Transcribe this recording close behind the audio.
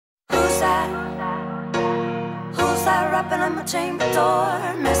rapping at my chamber door,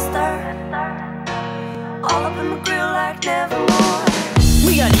 mister. All up in my grill like nevermore.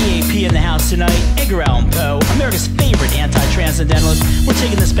 We got EAP in the house tonight, Edgar, Allan, America's favorite anti-transcendentalist. We're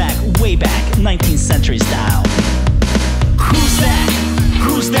taking this back, way back, 19th century style. Who's that?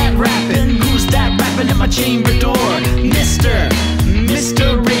 Who's that rapping? Who's that rapping at my chamber door? Mr.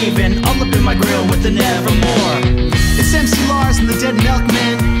 Raven, all up in my grill with the nevermore. It's MC Lars and the dead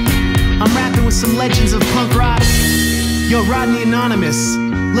Milkmen. I'm rapping with some legends of punk rock. Yo, Rodney Anonymous,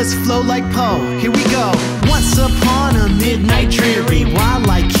 let's flow like Poe. Here we go. Once upon a midnight dreary,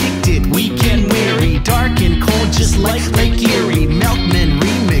 while I kicked it weak and weary, dark and cold just like Lake Erie. Milkmen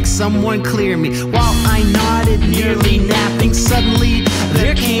remix, someone clear me. While I nodded, nearly napping, suddenly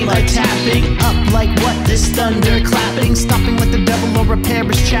there came a tapping. Up like what? This thunder clapping, stomping like the devil or a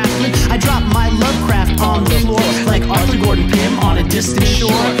parish chaplain. I dropped my Lovecraft on the floor like Arthur Gordon Pym on a distant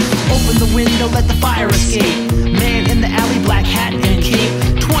shore. Open the window, let the fire escape. Man in the alley, black hat and cape.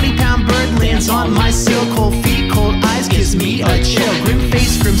 20-pound bird lands on my sill. Cold feet, cold eyes, gives me a chill. Grim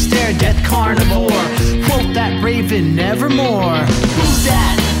face, grim stare, death carnivore. Quote that raven, nevermore. Who's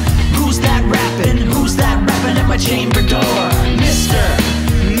that? Who's that rapping? Who's that rapping at my chamber door?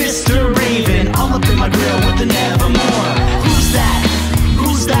 Mr. Raven, all up in my grill with the nevermore. Who's that?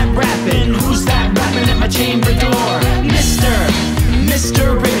 Who's that rapping? Who's that rapping at my chamber door?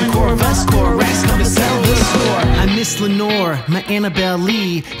 Mr. Raven, Corvus, Corax, come to sell the score. I miss Lenore, my Annabelle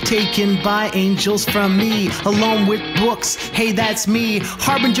Lee, taken by angels from me, alone with books. Hey, that's me,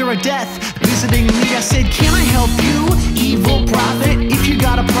 harbinger of death, visiting me. I said, can I help you, evil prophet? If you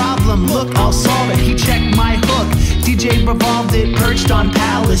got a problem, look, I'll solve it. He checked my hook, DJ revolved it, perched on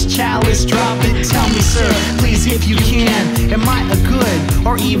palace, chalice, drop it. Tell me, sir, please, if you can, am I a good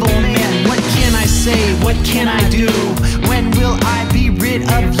or evil man? What can I say? What can I do? When will I be rid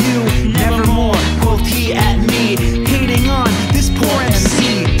of you? Nevermore, quoth he at me, hating on this poor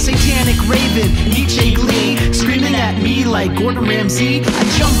MC. Satanic raven, Nietzsche glee, screaming at me like Gordon Ramsay. I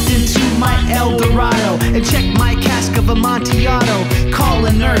jumped into my El Dorado and checked my cask of Amontillado. Call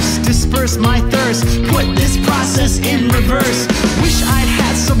a nurse, disperse my thirst, put this process in reverse. Wish I'd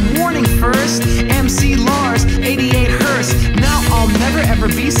had some warning first. MC Lars, 88 hearse. Now I'll never ever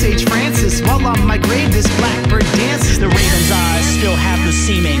be Sage Francis. While on my grave this blackbird dances. The raven's eyes still have the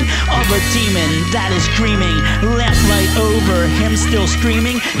seeming of a demon that is dreaming. Lamplight over him still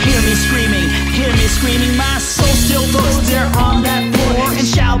screaming. Hear me screaming. My soul still floats there on that floor and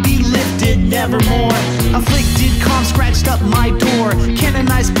shall be lifted nevermore. Afflicted calm scratched up my door.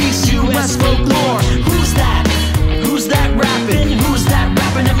 Canonized peace, US folklore. Who's that? Who's that rapping? Who's that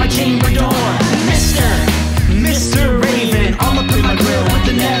rapping at my chamber door? Mr. Raven, all up in my grill with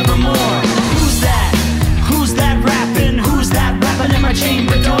the nevermore. Who's that? Who's that rapping? Who's that rapping at my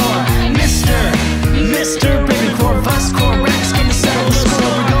chamber door? Mr. Raven, Corvus, Corax, can you settle the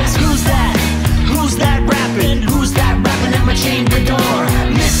score? Who's that? Who's that rapping? Who's that rapping at my chamber door?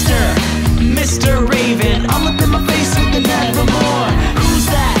 Mr. Raven, all up in my face with the nevermore. Who's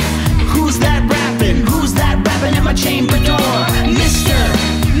that? Who's that rapping? Who's that rapping at my chamber door?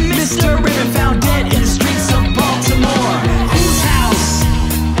 Mr. Raven, found dead in the streets of Baltimore. Whose house?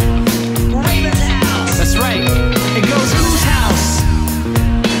 Raven's house. That's right. It goes whose house?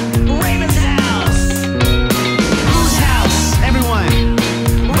 Raven's house. Whose house? Everyone.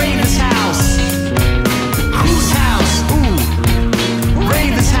 Raven's house. Whose house? Ooh.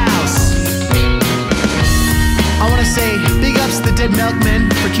 Raven's house. I wanna say big ups to the dead Milkmen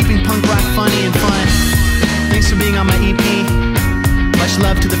for keeping punk rock funny and fun. Thanks for being on my EP. Much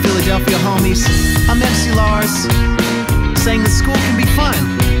love to the Philadelphia homies. I'm MC Lars, saying that school can be fun,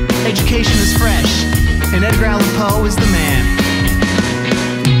 education is fresh, and Edgar Allan Poe is the man.